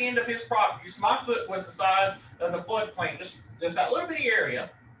back end of his property, just my foot was the size of the floodplain, just that little bitty area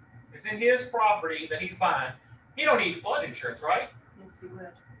is in his property that he's buying, he don't need flood insurance, right? Yes, he would.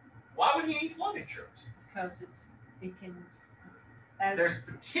 Why would he need flood insurance? Because it can, as There's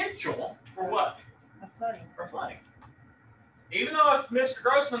potential for what? a flooding. For flooding. Even though if Mr.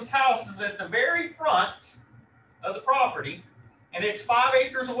 Grossman's house is at the very front of the property and it's 5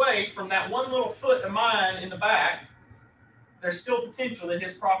 acres away from that one little foot of mine in the back, there's still potential that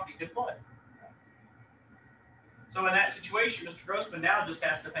his property could flood. So in that situation, Mr. Grossman now just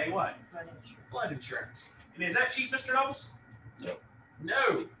has to pay what? Flood insurance. Flood insurance. And is that cheap, Mr. Nobles? No.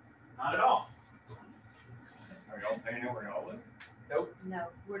 No, not at all. Are y'all paying over y'all live? No,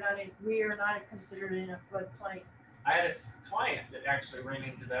 we are not considered in a floodplain. I had a client that actually ran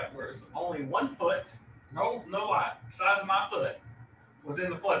into that where it's only 1 foot, no lie, size of my foot, was in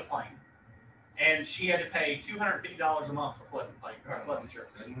the floodplain. And she had to pay $250 a month for flood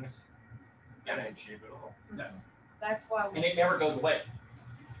insurance. Goodness. That ain't cheap at all. No. That's why And it never goes away.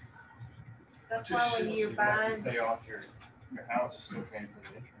 that's Just why shows when you're you have to buying, pay off your house, is still paying for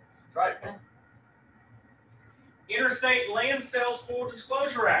the insurance. Right. Interstate Land Sales Full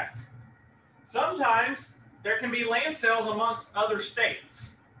Disclosure Act. Sometimes there can be land sales amongst other states.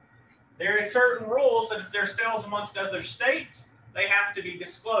 There is certain rules that if there's sales amongst other states, they have to be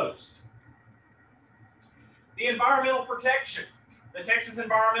disclosed. The environmental protection, the Texas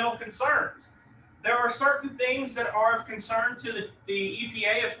environmental concerns. There are certain things that are of concern to the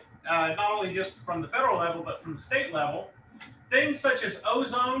EPA, not only just from the federal level, but from the state level. Things such as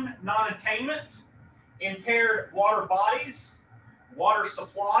ozone non-attainment, impaired water bodies, water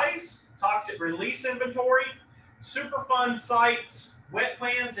supplies, toxic release inventory, Superfund sites,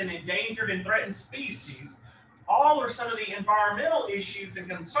 wetlands, and endangered and threatened species. All are some of the environmental issues and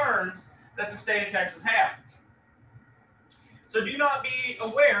concerns that the state of Texas has. So do not be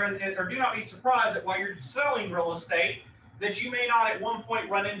aware or do not be surprised that while you're selling real estate, that you may not at one point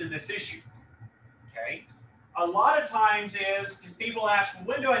run into this issue. Okay? A lot of times is people ask, well,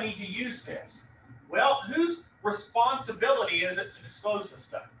 when do I need to use this? Well, whose responsibility is it to disclose this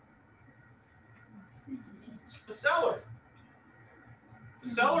stuff? It's the seller. The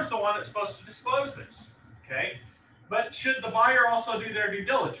seller's the one that's supposed to disclose this. Okay? But should the buyer also do their due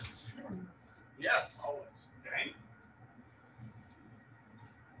diligence? Yes. Always. Okay?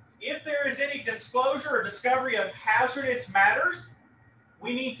 If there is any disclosure or discovery of hazardous matters,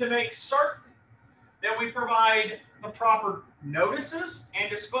 we need to make certain that we provide the proper notices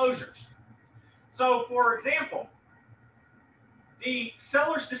and disclosures. So, for example, the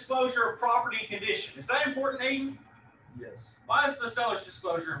seller's disclosure of property condition. Is that important, Aiden? Yes. Why is the seller's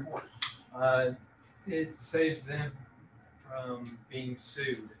disclosure important? It saves them from being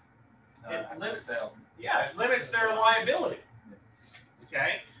sued. It limits, sale. yeah, it limits their liability.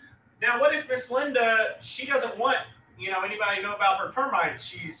 Okay. Now, what if Miss Linda, she doesn't want, anybody to know about her termites?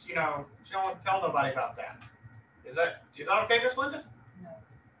 She's, she don't want to tell nobody about that. Is that okay, Miss Linda? No,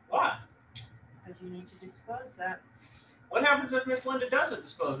 Why? because you need to disclose that. What happens if Miss Linda doesn't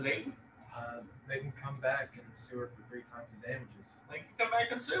disclose it, Aiden? They can come back and sue her for 3 times the damages. They can come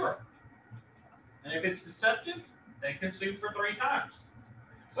back and sue her. And if it's deceptive, they can sue for 3 times.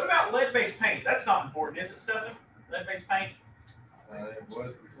 What about lead-based paint? That's not important, is it, Stephen? Lead-based paint? It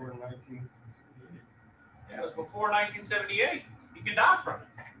was before 19. Yeah, it was before 1978. You can die from it.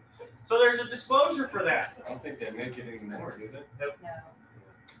 So there's a disclosure for that. I don't think they make it anymore, do they? No.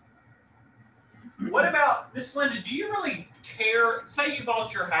 What about, Miss Linda, do you really care, say you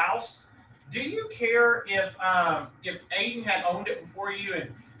bought your house, do you care if Aiden had owned it before you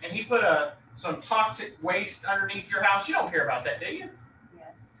and he put some toxic waste underneath your house? You don't care about that, do you? Yes,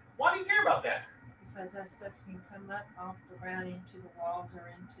 Why do you care about that? because that stuff can come up off the ground into the walls or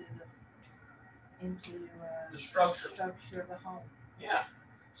into The structure. structure of the home. Yeah.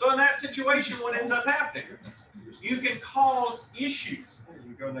 So in that situation, what ends up happening? You can cause issues.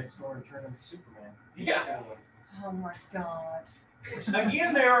 You can go next door and turn into Superman. Yeah. Oh my God.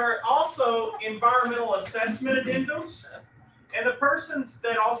 Again, there are also environmental assessment addendums. And the persons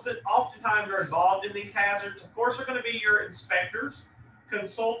that also oftentimes are involved in these hazards, of course, are going to be your inspectors,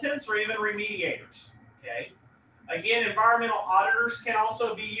 consultants, or even remediators. Okay. Again, environmental auditors can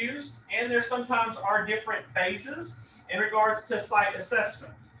also be used, and there sometimes are different phases in regards to site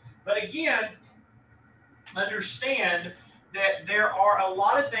assessments. But again, understand that there are a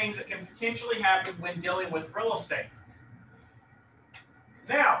lot of things that can potentially happen when dealing with real estate.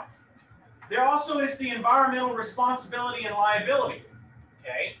 Now, there also is the environmental responsibility and liability.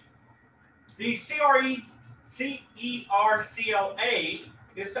 Okay, the CERCLA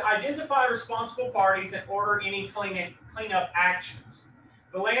is to identify responsible parties and order any cleanup actions.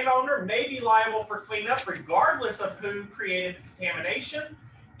 The landowner may be liable for cleanup regardless of who created the contamination,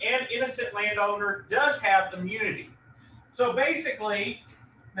 and innocent landowner does have immunity. So basically,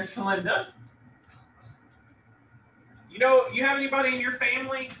 Ms. Linda, you have anybody in your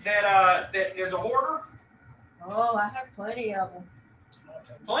family that is a hoarder? Oh, I have plenty of them.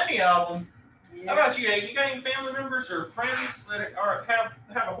 Plenty of them. How Yeah. about you, Aiden? You got any family members or friends that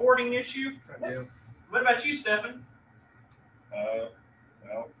have a hoarding issue? I do. What about you, Stephen? Well,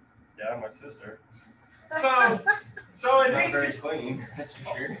 yeah, my sister. So in Not these very clean, that's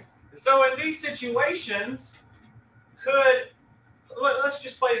for sure. in these situations, let's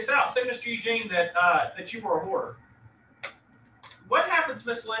just play this out. Say, Mr. Eugene, that you were a hoarder. What happens,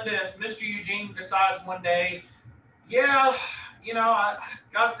 Miss Linda, if Mr. Eugene decides one day, yeah, I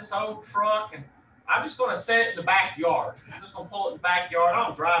got this old truck and I'm just going to set it in the backyard. I'm just going to pull it in the backyard. I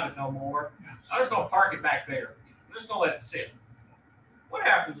don't drive it no more. I'm just going to park it back there. I'm just going to let it sit. What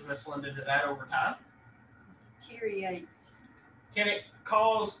happens, Miss Linda, to that over time? Deteriorates. Can it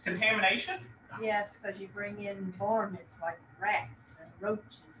cause contamination? Yes, because you bring in varmints like rats and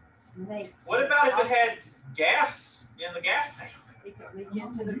roaches and snakes. What about if it had gas in the gas tank? It could leak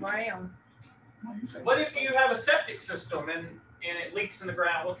into the ground. What if you have a septic system and it leaks in the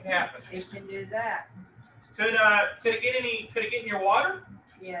ground? What could happen? It can do that. Could it get in your water?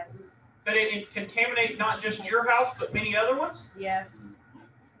 Yes. Could it contaminate not just your house but many other ones? Yes.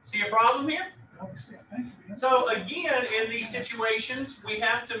 See a problem here? Thank you. So again, in these situations, we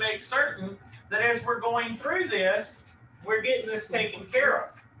have to make certain that as we're going through this, we're getting this taken care of.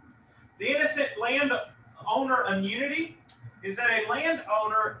 The innocent landowner immunity is that a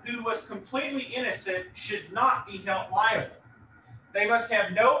landowner who was completely innocent should not be held liable. They must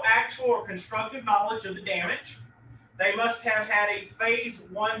have no actual or constructive knowledge of the damage. They must have had a phase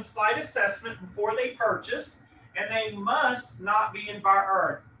 1 site assessment before they purchased, and they must not be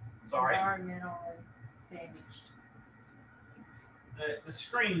Environmentally damaged. the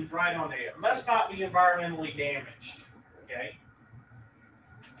screen's right on there. Must not be environmentally damaged. Okay.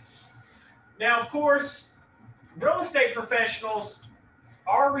 Now, of course, real estate professionals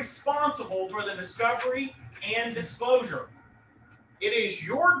are responsible for the discovery and disclosure. It is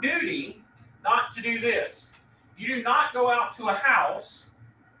your duty not to do this. You do not go out to a house,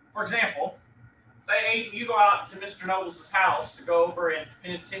 for example, say you go out to Mr. Nobles' house to go over and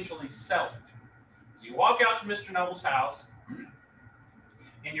potentially sell it. So you walk out to Mr. Nobles' house,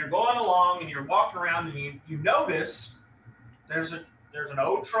 and you're going along and you're walking around and you notice there's an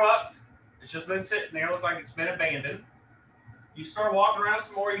old truck. It's just been sitting there, look like it's been abandoned. You start walking around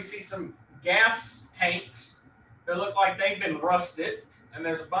some more, you see some gas tanks that look like they've been rusted, and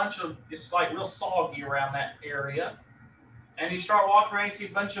there's a bunch of, it's like real soggy around that area. And you start walking around, you see a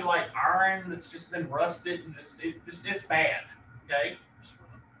bunch of like iron that's just been rusted, and it's bad, okay?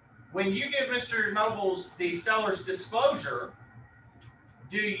 When you give Mr. Nobles the seller's disclosure,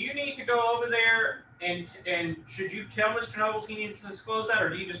 do you need to go over there and should you tell Mr. Nobles he needs to disclose that, or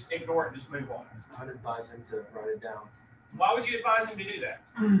do you just ignore it and just move on? I'd advise him to write it down. Why would you advise him to do that?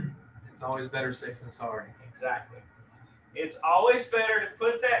 It's always better safe than sorry. Exactly. It's always better to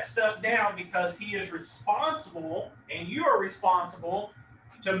put that stuff down because he is responsible and you are responsible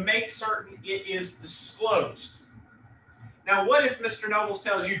to make certain it is disclosed. Now, what if Mr. Nobles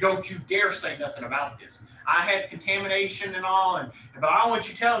tells you, don't you dare say nothing about this? I had contamination and all, but I don't want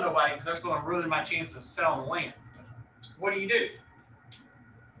you telling nobody because that's going to ruin my chances of selling the land. What do?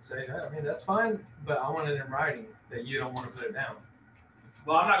 Say that. I mean, that's fine, but I want it in writing that you don't want to put it down.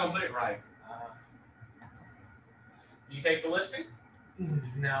 Well, I'm not going to put it right. You take the listing?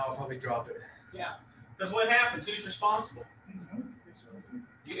 No, I'll probably drop it. Yeah. Because what happens? Who's responsible?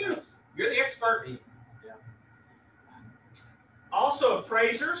 You. You're the expert. Me. Yeah. Also,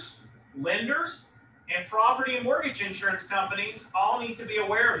 appraisers, lenders, and property and mortgage insurance companies all need to be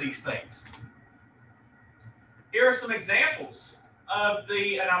aware of these things. Here are some examples of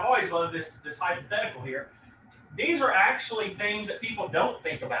and I've always loved this hypothetical here. These are actually things that people don't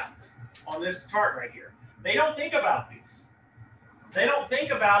think about on this chart right here. They don't think about these. They don't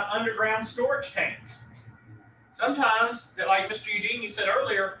think about underground storage tanks. Sometimes, like Mr. Eugene, you said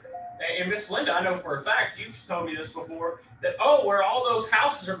earlier, and Miss Linda, I know for a fact, you've told me this before, that, where all those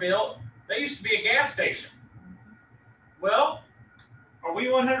houses are built, they used to be a gas station. Well, are we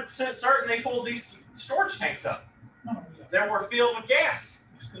 100% certain they pulled these storage tanks up? They were filled with gas.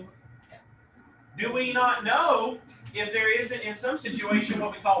 Do we not know if there isn't, in some situation,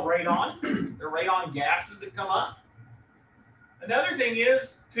 what we call radon, the radon gases that come up? Another thing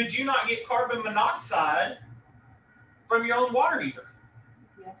is, could you not get carbon monoxide from your own water heater?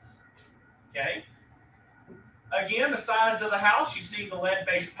 Yes. Okay. Again, the sides of the house, you see the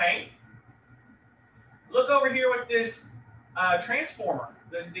lead-based paint. Look over here with this transformer,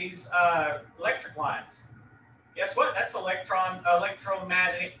 these electric lines. Guess what? That's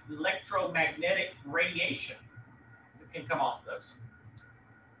electromagnetic radiation that can come off those.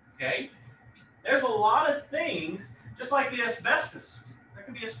 Okay? There's a lot of things, just like the asbestos. There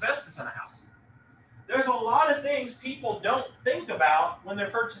could be asbestos in a house. There's a lot of things people don't think about when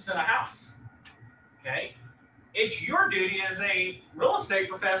they're purchasing a house. Okay? It's your duty as a real estate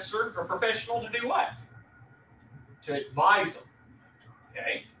professor or professional to do what? To advise them.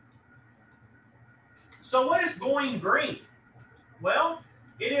 Okay? So what is going green? Well,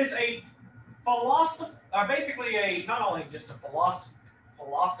 it is a philosophy, basically not only just a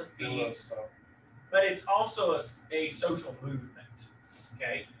philosophy, but it's also a social movement.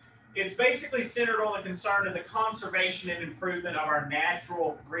 Okay? It's basically centered on the concern of the conservation and improvement of our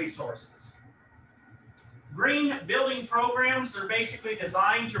natural resources. Green building programs are basically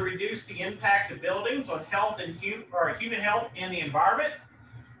designed to reduce the impact of buildings on health and human health and the environment.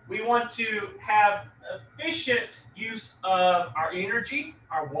 We want to have efficient use of our energy,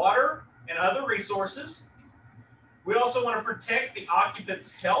 our water, and other resources. We also want to protect the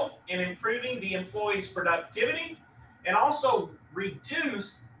occupants' health and improving the employees' productivity, and also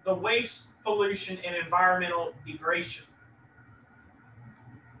reduce the waste pollution and environmental degradation.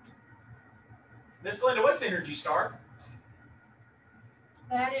 Miss Linda, what's Energy Star?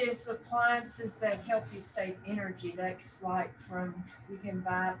 That is appliances that help you save energy. That's like you can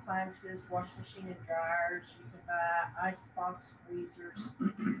buy appliances, wash machine and dryers, you can buy icebox freezers,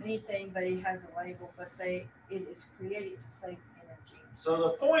 anything, but it has a label, but it is created to save energy. So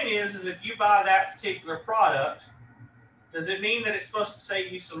the point is if you buy that particular product, does it mean that it's supposed to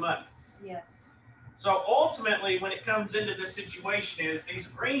save you some money? Yes. So ultimately, when it comes into this situation is these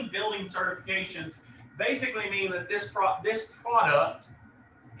green building certifications basically mean that this product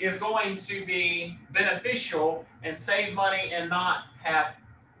is going to be beneficial and save money and not have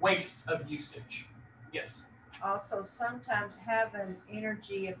waste of usage. Yes. Also, sometimes having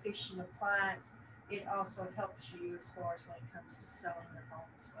energy efficient appliance, it also helps you as far as when it comes to selling your home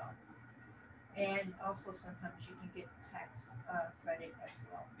as well. And also sometimes you can get tax credit as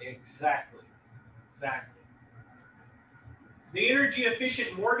well. Exactly. The energy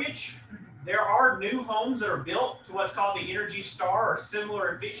efficient mortgage, there are new homes that are built to what's called the Energy Star or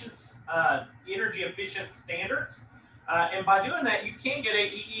similar energy efficient standards. And by doing that, you can get a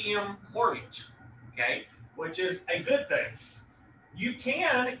EEM mortgage, okay, which is a good thing. You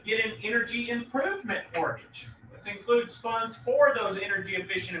can get an energy improvement mortgage, which includes funds for those energy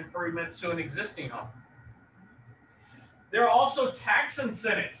efficient improvements to an existing home. There are also tax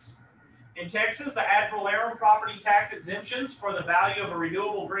incentives. In Texas, the ad valorem property tax exemptions for the value of a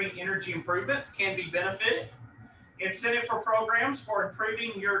renewable green energy improvements can be benefited. Incentive for programs for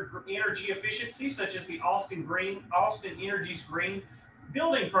improving your energy efficiency, such as the Austin Energy's Green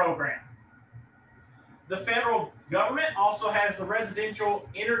Building Program. The federal government also has the Residential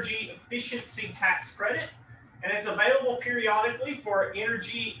Energy Efficiency Tax Credit, and it's available periodically for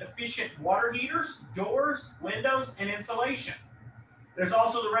energy efficient water heaters, doors, windows, and insulation. There's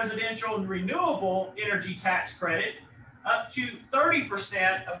also the Residential and Renewable Energy Tax Credit, up to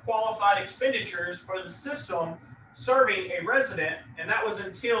 30% of qualified expenditures for the system serving a resident, and that was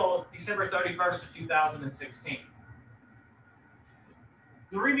until December 31st of 2016.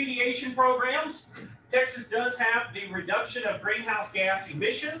 The remediation programs, Texas does have the reduction of greenhouse gas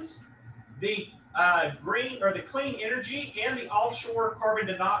emissions, the clean energy, and the offshore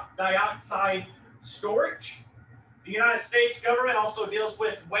carbon dioxide storage. The United States government also deals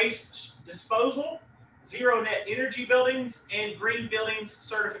with waste disposal, zero net energy buildings, and green buildings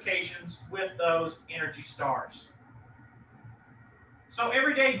certifications with those Energy Stars. So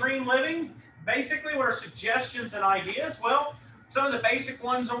everyday green living, basically what are suggestions and ideas? Well, some of the basic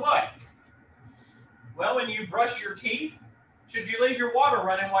ones are what? Well, when you brush your teeth, should you leave your water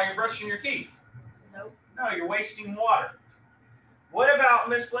running while you're brushing your teeth? Nope. No, you're wasting water. What about,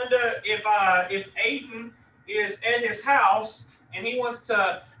 Miss Linda, if Aiden is at his house and he wants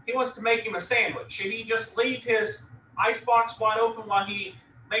to make him a sandwich, should he just leave his icebox wide open while he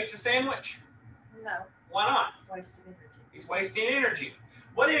makes a sandwich? No. Why not? Waste of energy. He's wasting energy.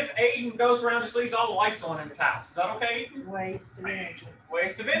 What if Aiden goes around and just leaves all the lights on in his house? Is that okay, Aiden? Waste of energy.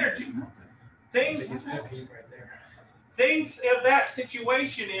 Waste of energy. His pet peeve right there. Things of that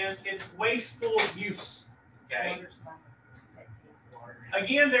situation is it's wasteful use. Okay. Water's my pet peeve. Water.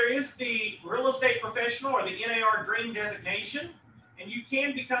 Again, there is the real estate professional or the NAR Dream designation, and you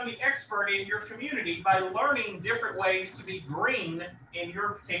can become the expert in your community by learning different ways to be green in your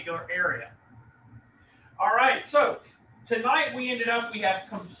particular area. All right, so tonight we have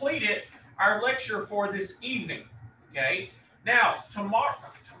completed our lecture for this evening. Okay, now tomorrow,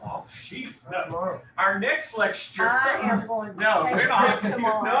 our next lecture. I am going to No, take we're it not.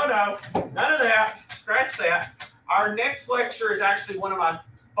 tomorrow. No, none of that. Scratch that. Our next lecture is actually one of my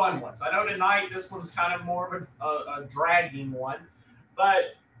fun ones. I know tonight this one's kind of more of a dragging one,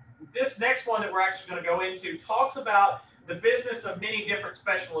 but this next one that we're actually going to go into talks about the business of many different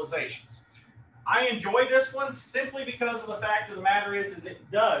specializations. I enjoy this one simply because of the fact of the matter is it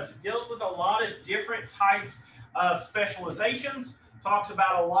deals with a lot of different types of specializations, talks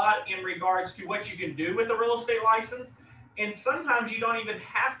about a lot in regards to what you can do with a real estate license, and sometimes you don't even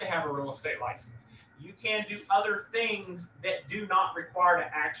have to have a real estate license. You can do other things that do not require to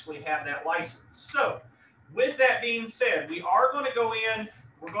actually have that license. So with that being said, we are going to go in,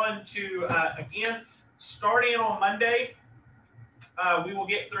 we're going to, again, start in on Monday. We will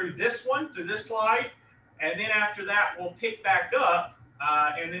get through this slide, and then after that, we'll pick back up,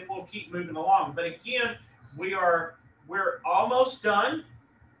 and then we'll keep moving along. But again, we're almost done.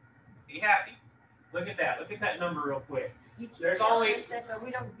 Be happy. Look at that. Look at that number real quick. You keep There's telling only- us that, but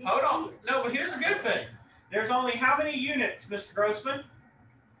we don't get Hold to on. see it. No, but here's the good thing. There's only how many units, Mr. Grossman?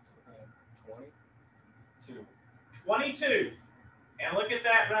 22. 22. And look at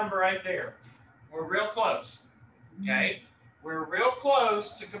that number right there. We're real close. Okay? We're real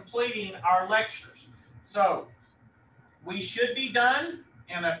close to completing our lectures. So we should be done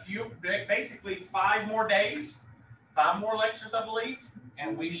in basically 5 more days, 5 more lectures, I believe,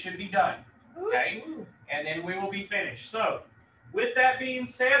 and we should be done. Okay? And then we will be finished. So with that being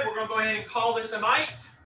said, we're going to go ahead and call this a night.